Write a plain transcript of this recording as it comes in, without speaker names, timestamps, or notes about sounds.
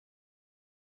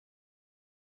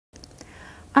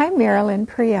I'm Marilyn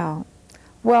Priel.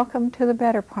 Welcome to The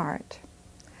Better Part.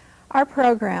 Our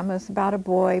program is about a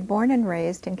boy born and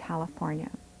raised in California.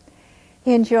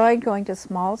 He enjoyed going to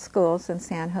small schools in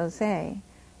San Jose,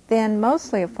 then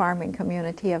mostly a farming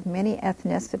community of many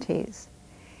ethnicities.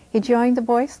 He joined the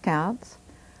Boy Scouts,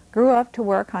 grew up to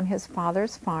work on his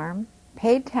father's farm,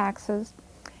 paid taxes,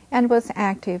 and was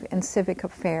active in civic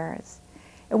affairs.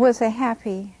 It was a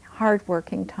happy,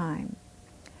 hard-working time.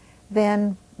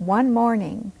 Then, one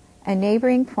morning, a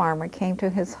neighboring farmer came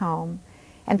to his home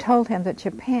and told him that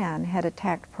Japan had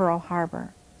attacked Pearl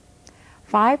Harbor.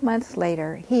 5 months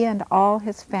later, he and all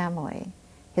his family,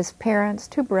 his parents,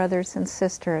 2 brothers and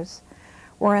sisters,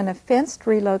 were in a fenced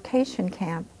relocation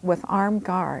camp with armed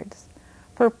guards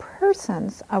for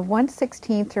persons of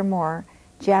 1/16 or more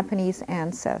Japanese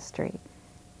ancestry,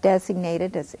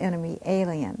 designated as enemy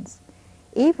aliens,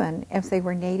 even if they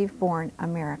were native-born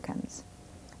Americans.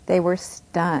 They were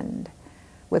stunned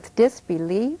with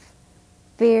disbelief,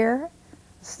 fear,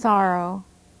 sorrow,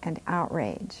 and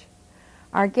outrage.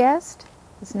 Our guest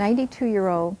is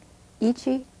 92-year-old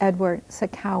Eeichi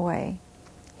Sakauye.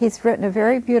 He's written a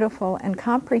very beautiful and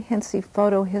comprehensive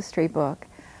photo history book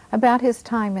about his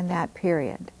time in that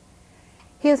period.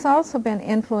 He has also been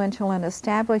influential in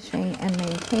establishing and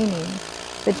maintaining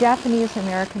the Japanese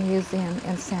American Museum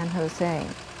in San Jose.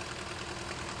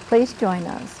 Please join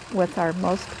us with our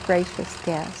most gracious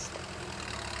guest.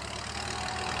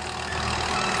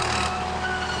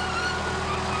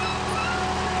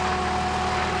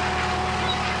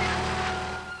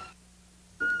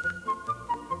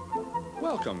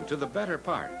 Welcome to The Better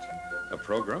Part, a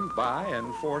program by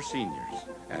and for seniors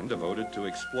and devoted to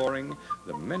exploring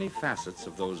the many facets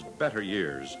of those better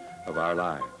years of our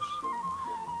lives.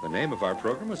 The name of our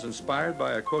program is inspired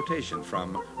by a quotation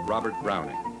from Robert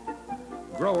Browning.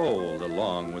 "Grow old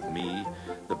along with me,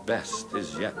 the best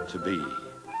is yet to be,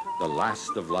 the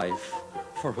last of life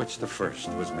for which the first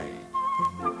was made."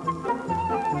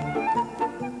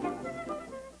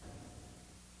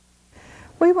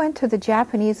 We went to the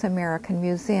Japanese American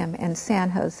Museum in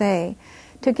San Jose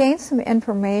to gain some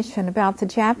information about the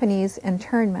Japanese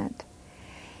internment,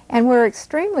 and we're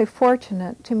extremely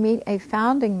fortunate to meet a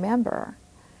founding member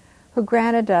who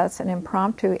granted us an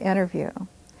impromptu interview.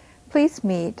 Please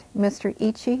meet Mr.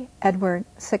 Eeichi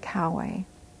Sakauye.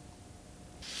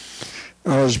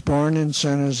 I was born in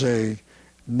San Jose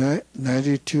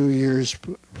 92 years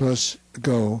plus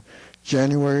ago,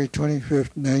 January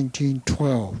 25th,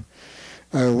 1912.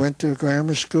 I went to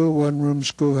grammar school, one-room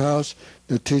schoolhouse.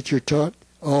 The teacher taught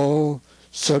all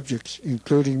subjects,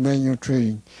 including manual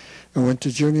training. I went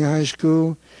to junior high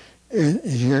school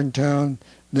here in town,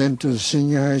 then to the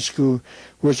senior high school,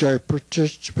 which I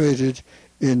participated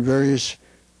in various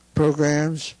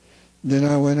programs. Then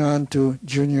I went on to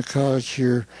junior college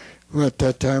here, who at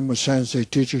that time was San Jose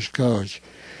Teachers College.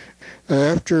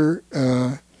 After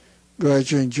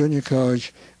graduating junior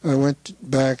college, I went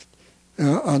back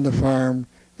on the farm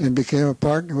and became a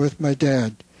partner with my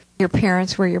dad.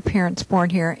 Were your parents born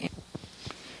here?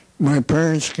 My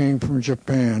parents came from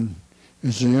Japan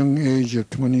at the young age of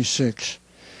 26.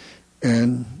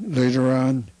 And later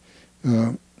on,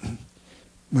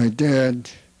 my dad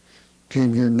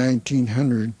came here in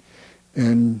 1900,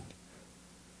 and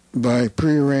by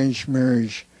prearranged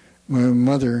marriage, my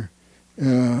mother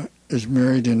is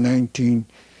married in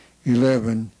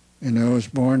 1911, and I was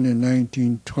born in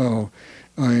 1912.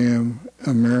 I am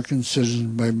American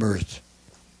citizen by birth.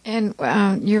 And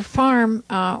your farm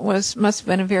must have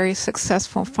been a very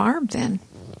successful farm then.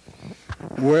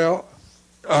 Well,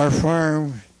 our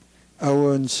farm, I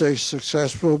wouldn't say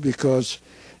successful because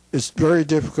it's very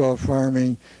difficult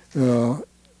farming.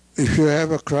 If you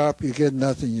have a crop, you get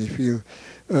nothing. If you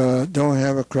don't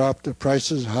have a crop, the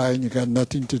price is high and you got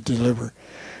nothing to deliver.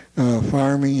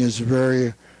 Farming is a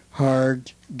very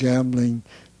hard, gambling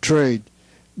trade.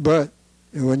 But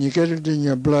when you get it in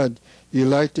your blood, you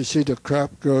like to see the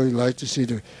crop grow, you like to see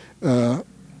the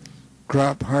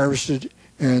crop harvested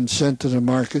and sent to the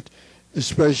market,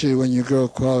 especially when you grow a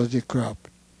quality crop.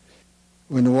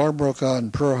 When the war broke out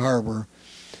in Pearl Harbor,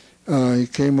 he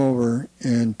came over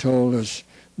and told us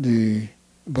the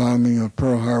bombing of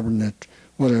Pearl Harbor and that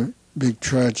what a big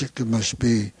tragic it must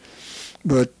be.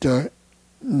 But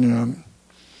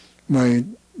my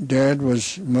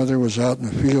mother was out in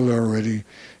the field already,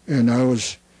 and I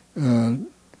was one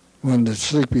of the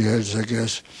sleepyheads, I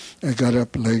guess. I got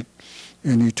up late,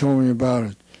 and he told me about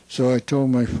it. So I told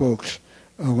my folks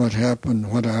what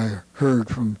happened, what I heard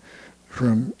from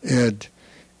Ed,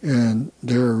 and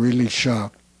they were really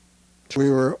shocked. We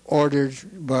were ordered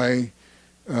by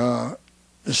a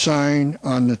sign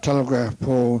on the telegraph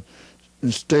pole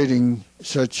stating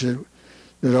such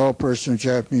that all persons of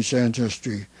Japanese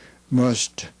ancestry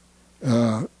must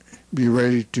be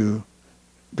ready to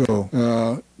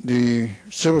go. The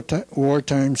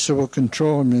Wartime Civil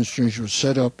Control Administration was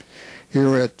set up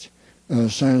here at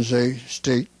San Jose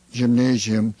State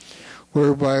Gymnasium,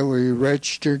 whereby we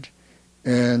registered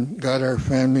and got our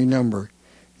family number.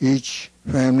 Each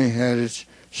family had its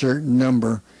certain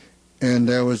number, and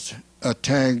there was a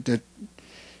tag that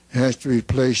has to be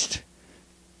placed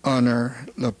on our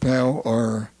lapel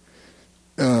or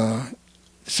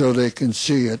so they can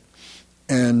see it,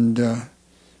 and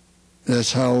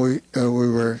that's how we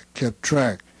were kept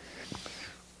track.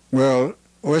 Well,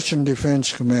 Western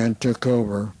Defense Command took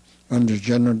over under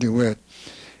General DeWitt,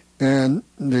 and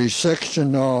they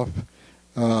sectioned off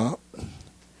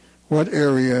what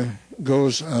area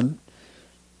goes on,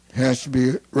 has to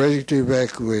be ready to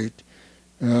evacuate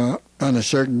on a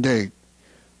certain date.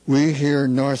 We here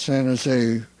in North San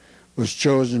Jose was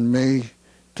chosen May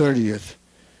 30th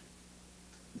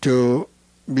to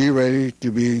be ready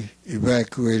to be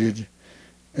evacuated,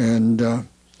 and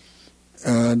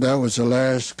that was the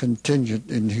last contingent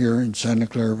in here in Santa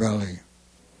Clara Valley.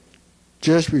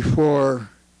 Just before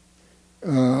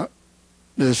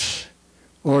this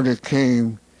order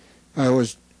came, I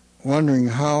was wondering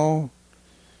how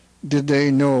did they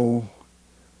know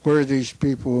where these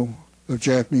people of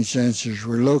Japanese ancestors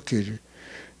were located.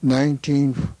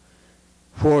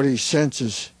 1940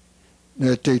 census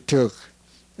that they took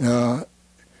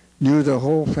knew the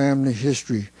whole family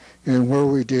history and where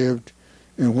we lived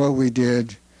and what we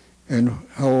did and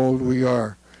how old we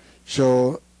are.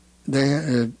 So they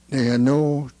had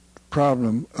no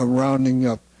problem of rounding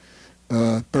up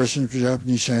persons of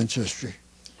Japanese ancestry.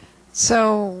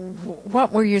 So,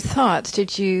 what were your thoughts?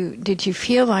 Did you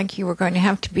feel like you were going to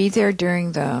have to be there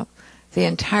during the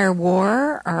entire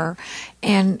war,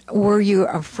 and were you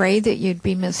afraid that you'd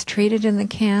be mistreated in the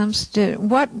camps?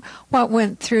 What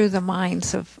went through the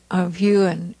minds of you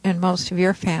and most of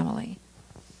your family?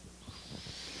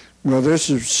 Well, this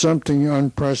is something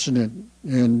unprecedented,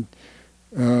 and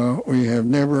we have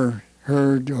never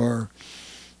heard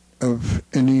of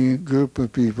any group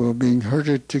of people being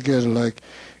herded together like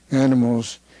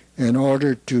animals in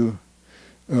order to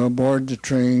board the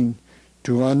train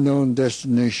to unknown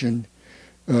destination,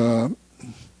 and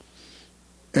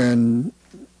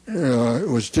it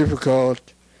was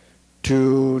difficult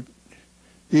to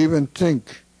even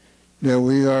think that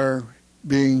we are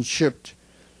being shipped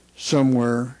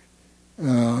somewhere.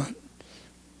 I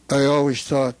always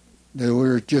thought that we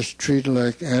were just treated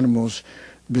like animals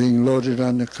being loaded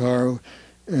on the car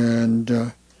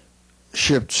and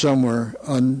shipped somewhere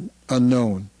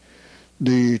unknown.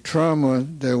 The trauma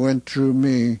that went through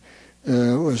me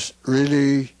was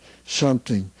really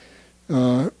something,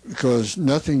 because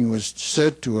nothing was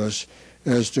said to us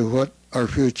as to what our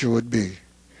future would be.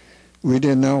 We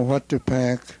didn't know what to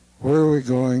pack, where we were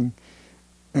going,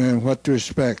 and what to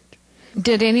expect.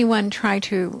 Did anyone try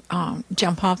to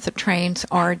jump off the trains,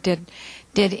 or did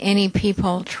any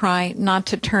people try not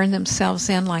to turn themselves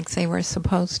in like they were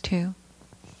supposed to?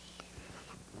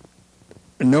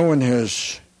 No one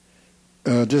has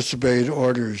disobeyed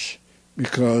orders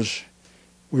because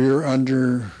we're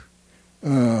under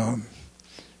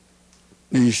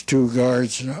these two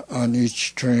guards on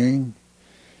each train,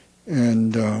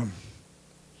 and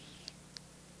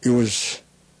it was,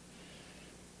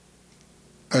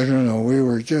 I don't know, we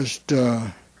were just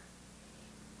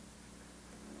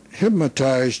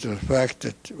hypnotized to the fact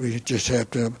that we just have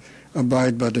to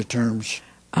abide by the terms.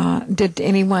 Did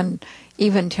anyone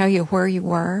even tell you where you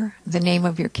were, the name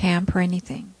of your camp or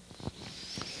anything?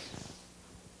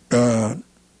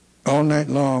 All night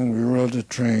long we rode the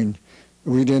train.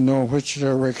 We didn't know which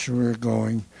direction we were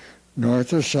going,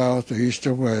 north or south or east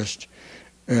or west.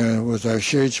 And with our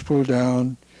shades pulled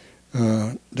down,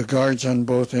 the guards on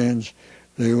both ends,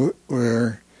 they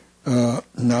were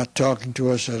not talking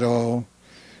to us at all.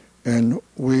 And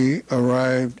we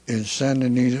arrived in Santa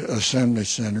Anita Assembly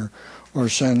Center, or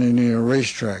Santa Anita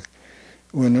Racetrack.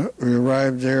 When we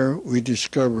arrived there, we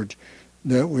discovered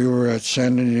that we were at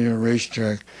Santa Anita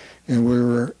Racetrack, and we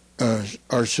were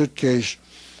our suitcase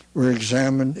were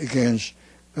examined again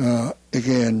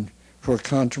for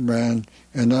contraband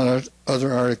and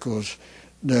other articles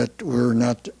that were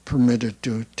not permitted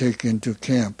to take into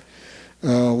camp.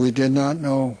 We did not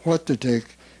know what to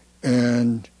take,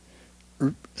 and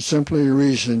simply the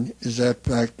reason is that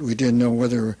fact we didn't know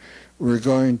whether we were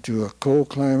going to a cold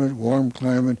climate, warm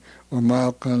climate, or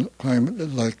mild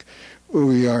climate like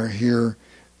we are here.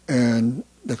 And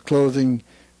the clothing,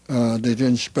 they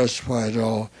didn't specify at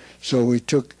all. So we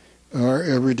took our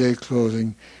everyday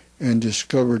clothing, and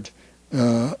discovered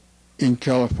in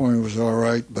California was all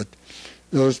right, but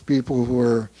those people who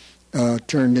were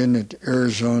turned in at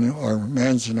Arizona or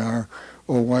Manzanar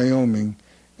or Wyoming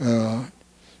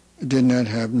did not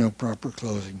have no proper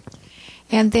clothing.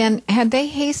 And then had they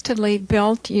hastily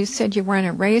built, you said you were in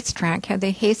a racetrack, had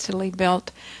they hastily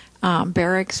built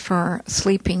barracks for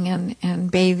sleeping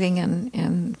and bathing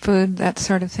and food, that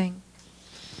sort of thing?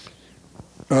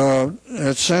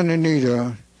 At Santa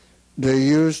Anita, they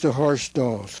used the horse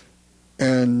stalls,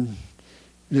 and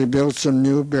they built some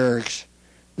new barracks.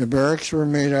 The barracks were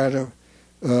made out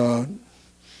of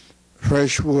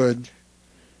fresh wood,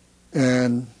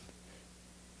 and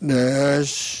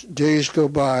as days go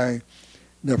by,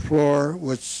 the floor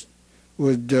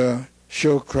would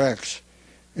show cracks,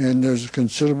 and there's a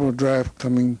considerable draft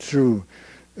coming through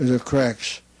the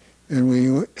cracks, and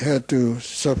we had to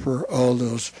suffer all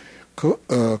those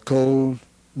cold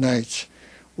nights.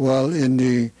 While in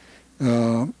the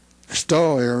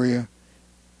stall area,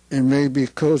 it may be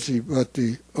cozy, but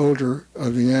the odor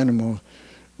of the animal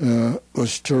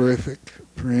was terrific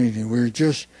for anything. We were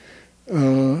just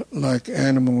like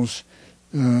animals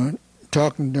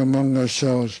talking among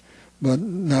ourselves, but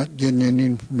not getting any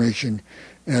information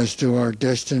as to our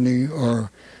destiny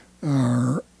or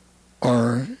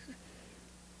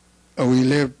we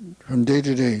lived from day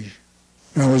to day.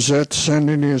 I was at the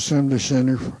Santa Anita Assembly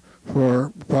Center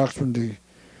for approximately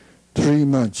 3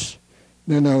 months.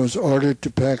 Then I was ordered to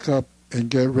pack up and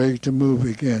get ready to move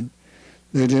again.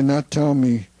 They did not tell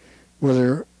me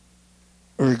whether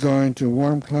we're going to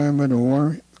warm climate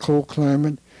or cold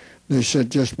climate. They said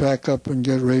just pack up and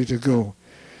get ready to go.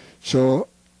 So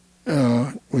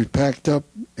we packed up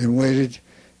and waited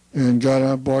and got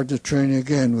on board the train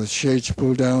again with shades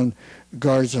pulled down,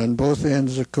 guards on both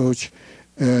ends of the coach,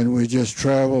 and we just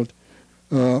traveled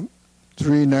 3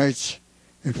 nights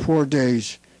and 4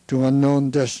 days to unknown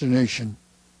destination.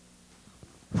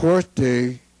 4th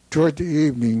day, toward the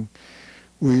evening,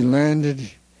 we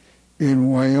landed in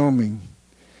Wyoming,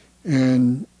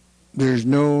 and there's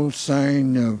no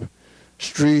sign of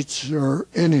streets or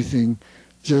anything,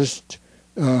 just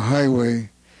a highway,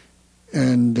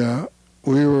 and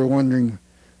we were wondering,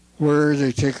 where are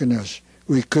they taking us?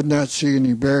 We could not see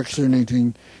any barracks or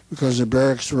anything because the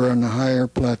barracks were on a higher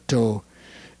plateau.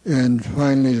 And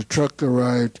finally the truck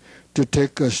arrived to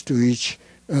take us to each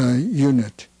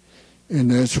unit. And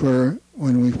that's where,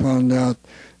 when we found out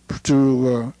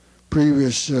through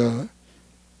previous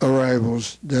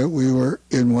arrivals, that we were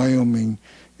in Wyoming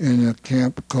in a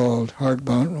camp called Hard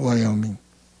Mountain, Wyoming.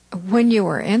 When you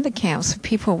were in the camps,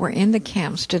 people were in the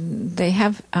camps, did they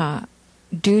have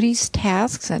duties,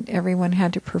 tasks that everyone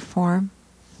had to perform?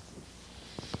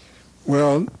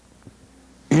 Well,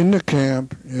 in the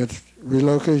camp, it's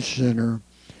relocation center,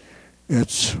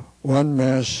 it's one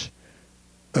mass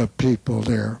of people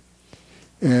there.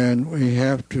 And we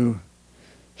have to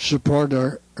support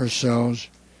ourselves.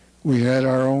 We had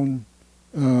our own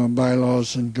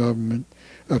bylaws and government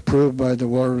approved by the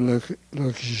Water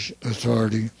Relocation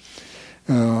Authority.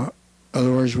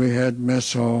 Otherwise, we had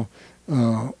mess hall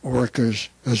workers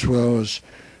as well as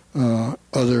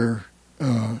other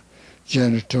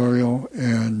janitorial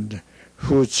and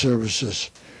food services.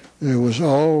 It was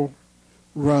all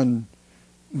run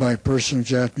by a person of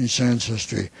Japanese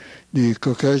ancestry. The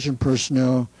Caucasian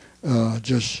personnel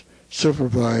just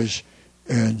supervise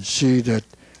and see that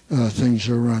things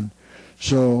are run.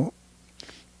 So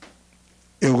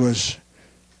it was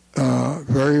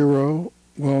very well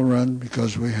run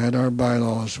because we had our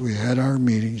bylaws, we had our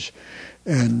meetings,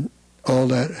 and all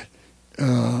that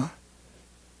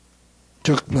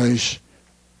took place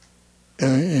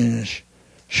in a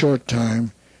short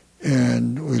time,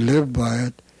 and we lived by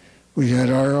it. We had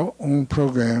our own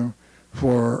program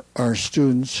for our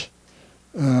students'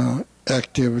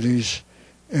 activities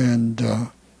and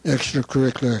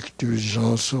extracurricular activities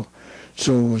also.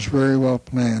 So it was very well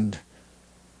planned.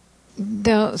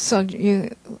 So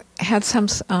you had some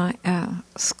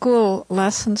school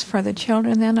lessons for the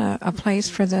children then, a place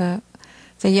for the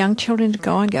young children to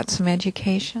go and get some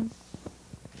education?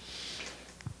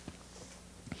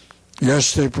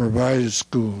 Yes, they provided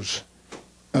schools.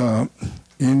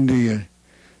 In the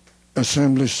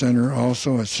Assembly Center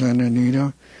also at Santa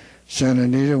Anita. Santa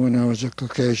Anita, when I was a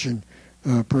Caucasian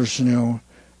personnel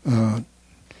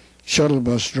shuttle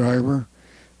bus driver,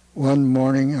 one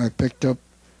morning I picked up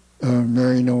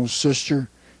Mary Noel's sister,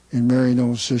 and Mary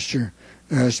Noel's sister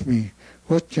asked me,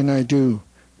 what can I do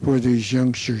for these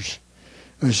youngsters?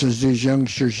 I says, these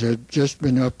youngsters had just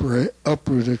been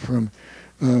uprooted from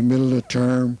middle of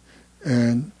term,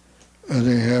 and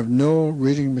they have no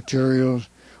reading materials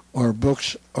or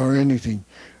books or anything.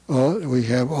 We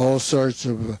have all sorts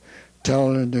of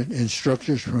talented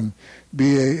instructors from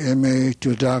BA, MA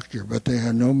to doctor, but they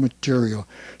had no material.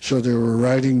 So they were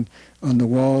writing on the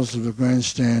walls of the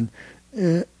grandstand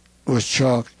with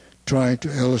chalk, trying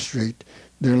to illustrate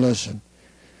their lesson.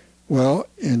 Well,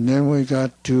 and then we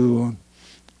got to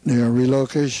the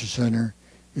relocation center.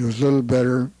 It was a little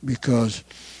better because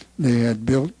they had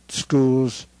built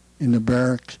schools in the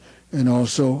barracks, and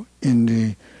also in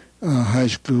the high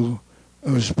school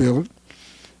was built.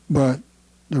 But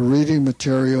the reading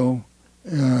material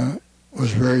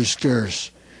was very scarce.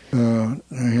 I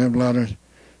have a lot of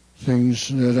things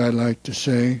that I'd like to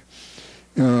say.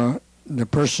 The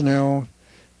personnel,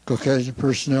 Caucasian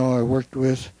personnel I worked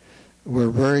with, were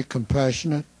very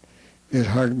compassionate, at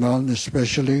Hard Mountain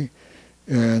especially,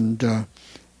 and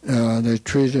they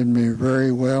treated me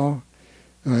very well.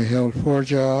 I held 4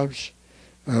 jobs.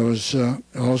 I was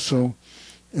also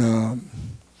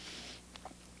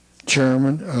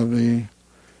chairman of the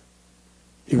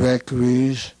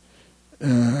evacuees.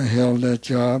 I held that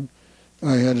job.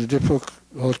 I had a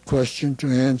difficult question to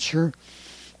answer.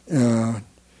 In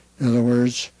other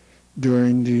words,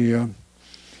 during the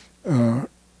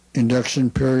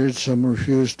induction period, some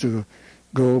refused to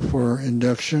go for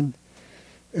induction,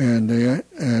 and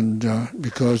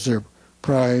because their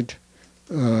pride,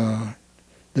 their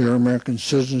American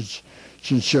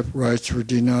citizenship rights were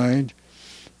denied.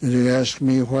 And they asked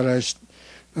me how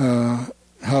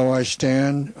I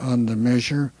stand on the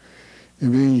measure.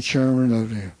 And being chairman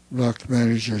of the block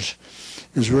managers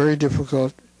is a very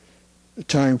difficult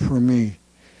time for me.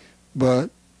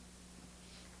 But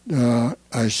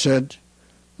I said,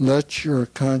 let your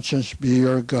conscience be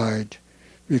your guide,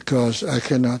 because I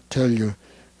cannot tell you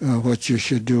what you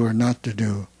should do or not to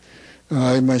do.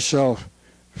 I myself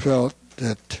felt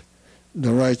that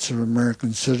the rights of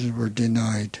American citizens were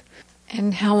denied.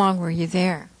 And how long were you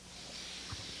there?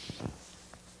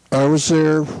 I was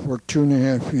there for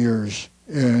 2.5 years,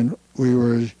 and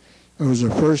I was the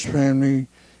first family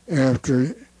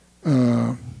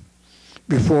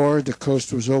before the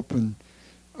coast was open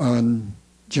on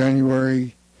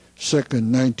January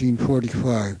 2nd,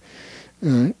 1945.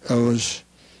 I was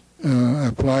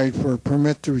applied for a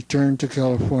permit to return to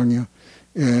California,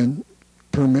 and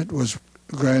permit was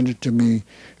granted to me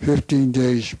 15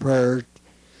 days prior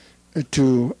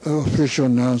to official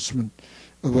announcement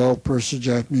of all persons of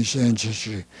Japanese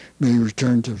ancestry may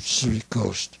return to the Pacific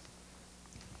Coast.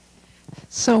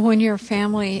 So when your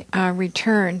family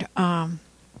returned,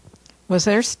 was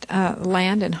their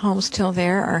land and home still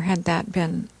there, or had that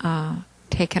been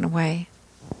taken away?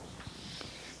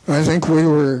 I think we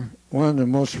were one of the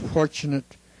most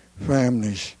fortunate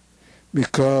families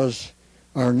because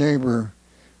our neighbor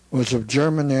was of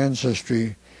German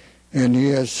ancestry, and he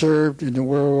had served in the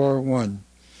World War I.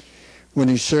 When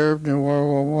he served in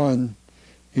World War I,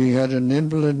 he had an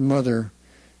invalid mother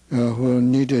who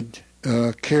needed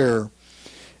care,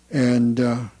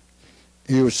 and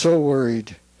he was so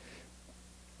worried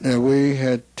that we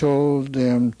had told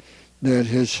them that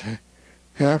his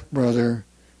half-brother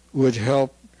would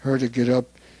help her to get up,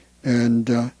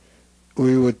 and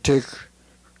we would take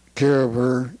care of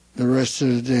her the rest of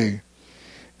the day,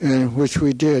 and which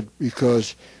we did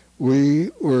because we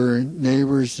were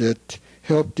neighbors that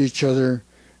helped each other.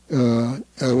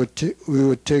 We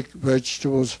would take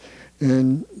vegetables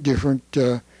and different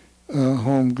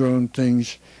homegrown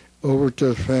things over to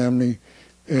the family,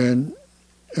 and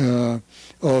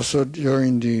also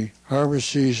during the harvest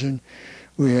season,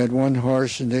 we had one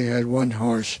horse and they had one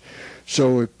horse.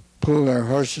 So we pulled our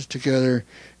horses together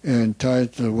and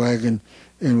tied to the wagon,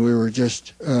 and we were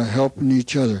just helping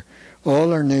each other.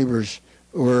 All our neighbors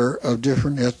were of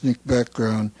different ethnic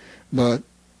background, but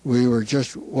we were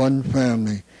just one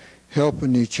family,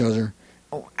 helping each other.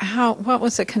 What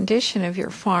was the condition of your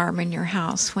farm and your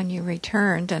house when you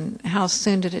returned, and how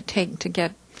soon did it take to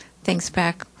get things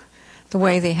back the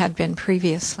way they had been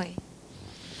previously?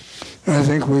 I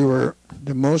think we were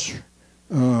the most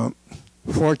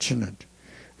fortunate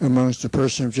amongst the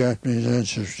person of Japanese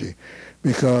ancestry,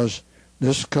 because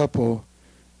this couple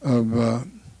of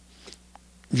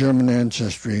German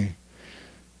ancestry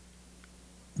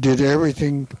did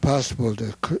everything possible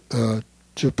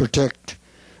to protect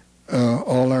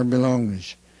all our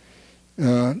belongings.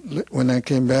 When I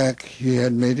came back, he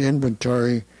had made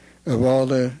inventory of all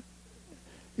the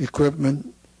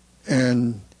equipment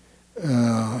and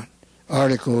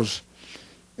articles,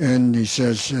 and he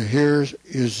says, here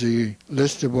is the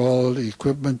list of all the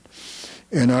equipment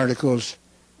and articles.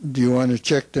 Do you want to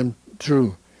check them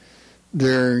through?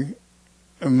 They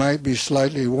might be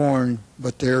slightly worn,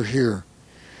 but they're here.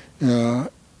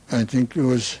 I think it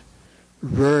was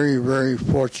very, very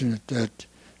fortunate that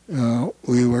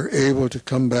we were able to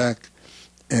come back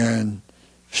and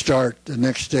start the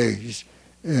next day.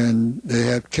 And they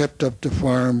have kept up the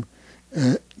farm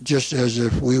just as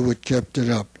if we would kept it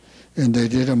up. And they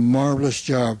did a marvelous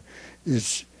job.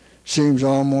 It seems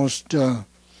almost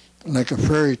like a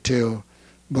fairy tale,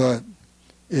 but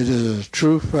it is a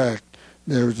true fact.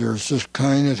 They're just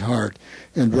kind at heart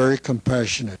and very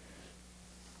compassionate.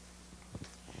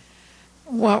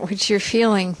 What was your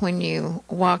feeling when you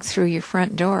walked through your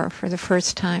front door for the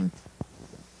first time?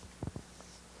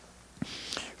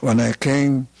 When I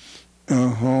came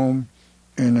home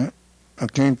and I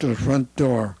came to the front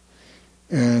door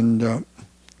and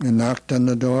knocked on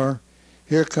the door,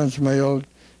 here comes my old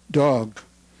dog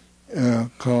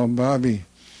called Bobby,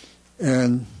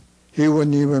 and he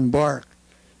wouldn't even bark.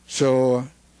 So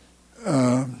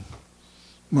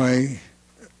my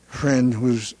friend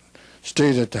who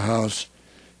stayed at the house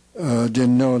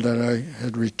didn't know that I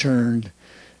had returned,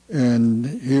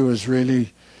 and he was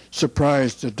really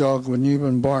surprised. The dog wouldn't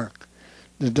even bark.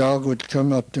 The dog would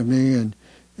come up to me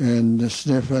and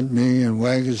sniff at me and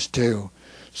wag his tail.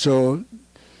 So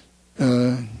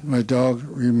my dog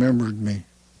remembered me.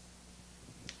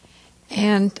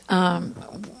 And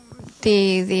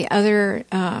the other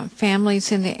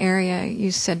families in the area,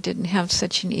 you said, didn't have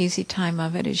such an easy time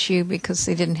of it as you because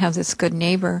they didn't have this good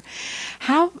neighbor.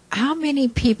 How many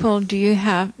people do you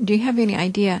have? Do you have any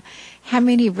idea how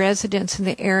many residents in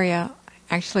the area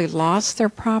actually lost their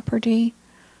property,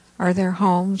 or their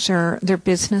homes, or their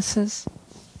businesses?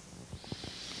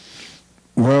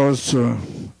 Well, it's a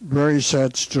very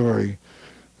sad story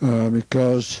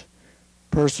because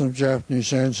a person of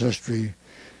Japanese ancestry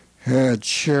had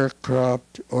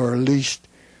sharecropped or leased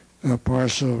a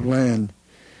parcel of land,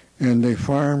 and they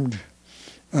farmed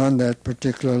on that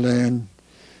particular land,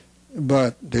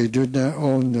 but they did not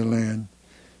own the land.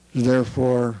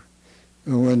 Therefore,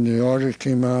 when the order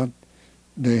came out,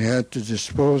 they had to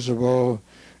dispose of all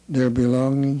their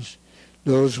belongings.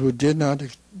 Those who did not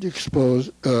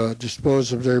dispose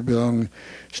of their belongings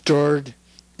stored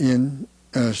in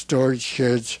storage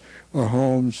sheds or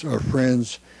homes or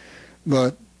friends,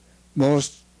 but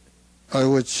most, I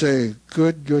would say,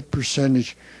 good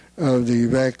percentage of the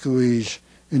evacuees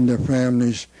and their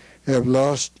families have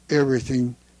lost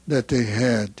everything that they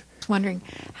had. I was wondering,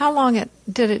 how long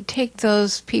did it take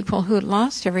those people who had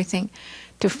lost everything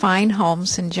to find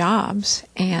homes and jobs,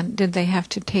 and did they have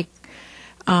to take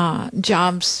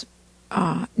jobs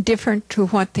different to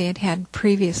what they had had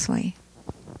previously?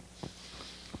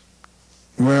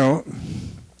 Well,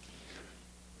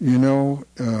 you know,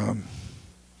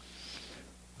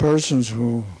 persons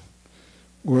who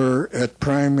were at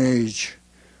prime age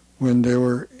when they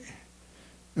were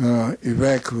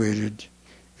evacuated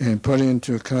and put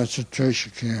into a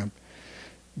concentration camp,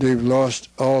 they've lost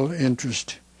all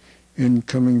interest in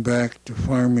coming back to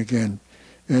farm again.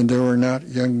 And they were not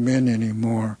young men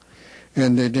anymore.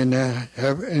 And they didn't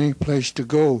have any place to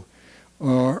go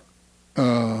or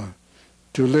to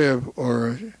live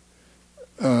or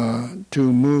to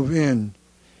move in.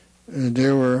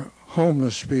 They were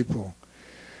homeless people.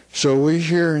 So we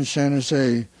here in San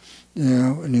Jose,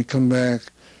 when you come back,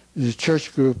 the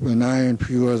church group and I and a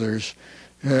few others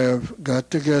have got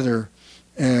together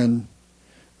and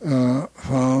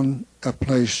found a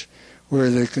place where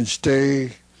they can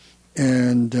stay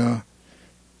and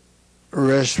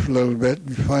rest a little bit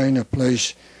and find a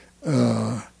place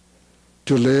to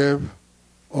live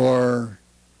or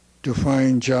to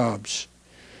find jobs.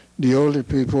 The older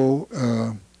people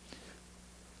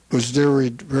was very,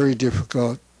 very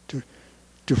difficult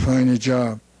to find a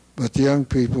job, but the young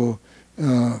people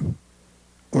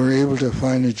were able to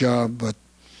find a job, but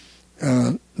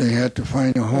they had to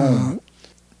find a home.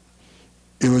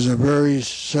 It was a very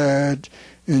sad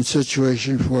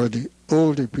situation for the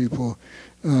older people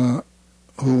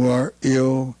who are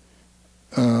ill,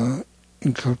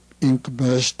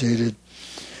 incapacitated.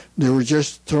 They were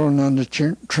just thrown on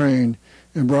the train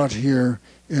and brought here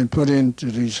and put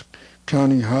into these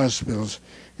county hospitals,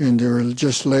 and they were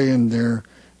just laying there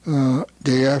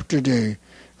day after day.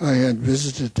 I had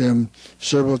visited them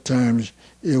several times.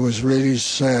 It was really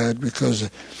sad because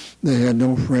they had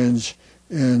no friends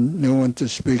and no one to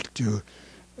speak to.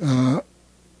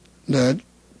 That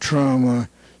trauma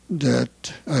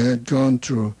that I had gone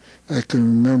through, I can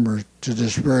remember to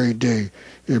this very day.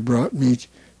 It brought me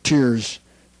tears,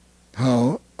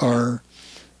 how our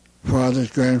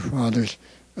fathers, grandfathers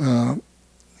were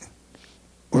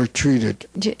treated.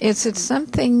 Is it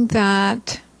something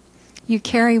that you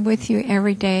carry with you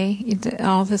every day,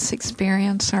 all this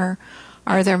experience, or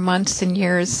are there months and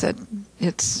years that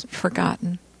it's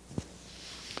forgotten?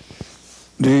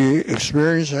 The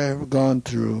experience I have gone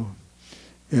through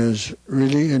is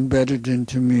really embedded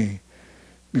into me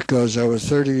because I was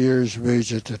 30 years of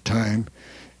age at the time,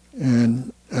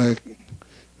 and I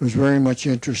was very much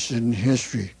interested in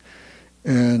history.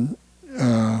 And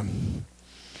I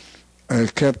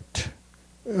kept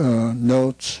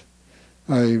notes,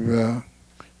 I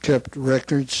kept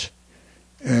records,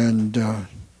 and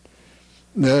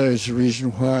that is the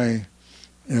reason why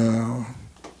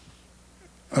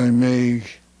I may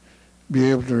be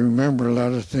able to remember a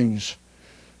lot of things.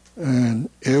 And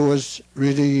it was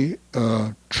really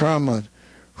trauma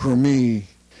for me.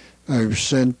 I've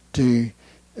sent the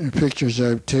pictures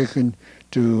I've taken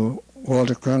to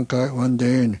Walter Cronkite one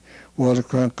day, and Walter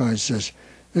Cronkite says,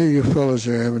 "Hey, you fellows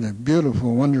are having a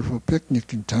beautiful, wonderful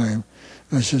picnicking time."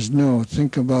 I says, "No,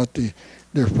 think about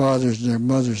their fathers, their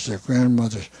mothers, their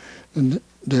grandmothers, and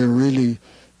they're really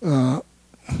the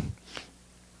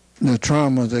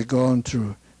trauma they've gone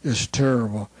through is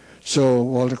terrible." So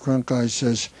Walter Cronkite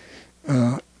says,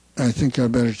 "I think I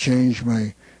better change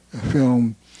my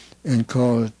film and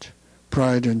call it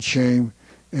Pride and Shame,"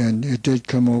 and it did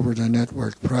come over the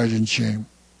network, Pride and Shame.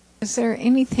 Is there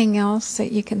anything else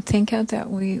that you can think of that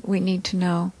we need to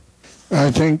know?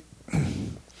 I think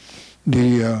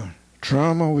the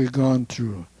trauma we've gone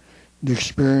through, the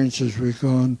experiences we've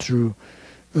gone through,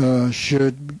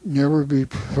 should never be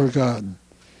forgotten.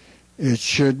 It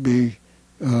should be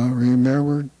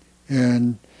remembered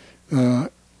and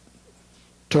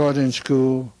taught in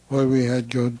school what we had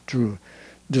gone through,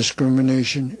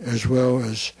 discrimination as well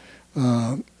as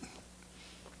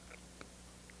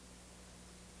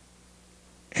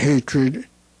hatred.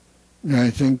 And I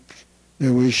think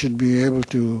that we should be able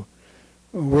to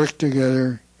work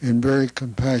together and very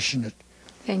compassionate.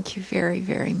 Thank you very,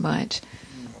 very much.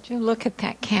 Do look at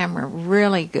that camera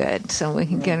really good so we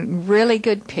can get a really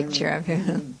good picture of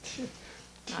you.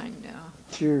 I know.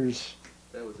 Cheers.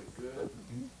 That was a good...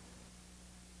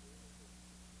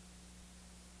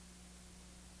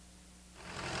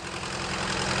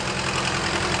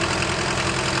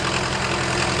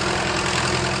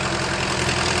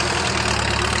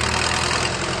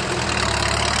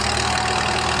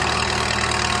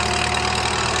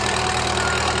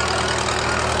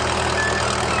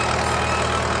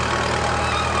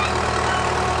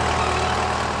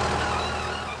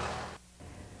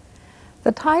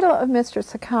 The title of Mr.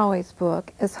 Sakauye's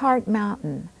book is Heart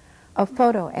Mountain, a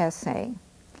photo essay,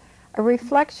 a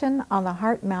reflection on the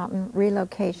Heart Mountain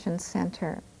Relocation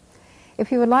Center.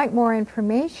 If you would like more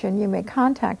information, you may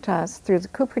contact us through the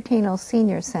Cupertino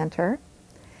Senior Center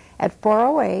at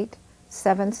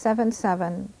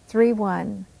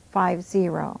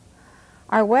 408-777-3150.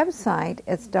 Our website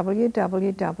is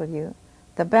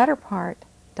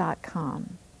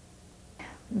www.thebetterpart.com.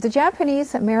 The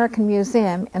Japanese American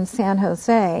Museum in San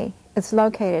Jose is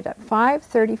located at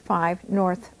 535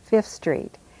 North 5th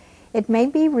Street. It may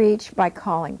be reached by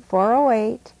calling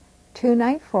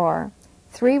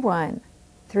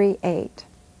 408-294-3138.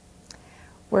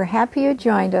 We're happy you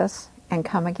joined us, and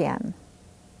come again.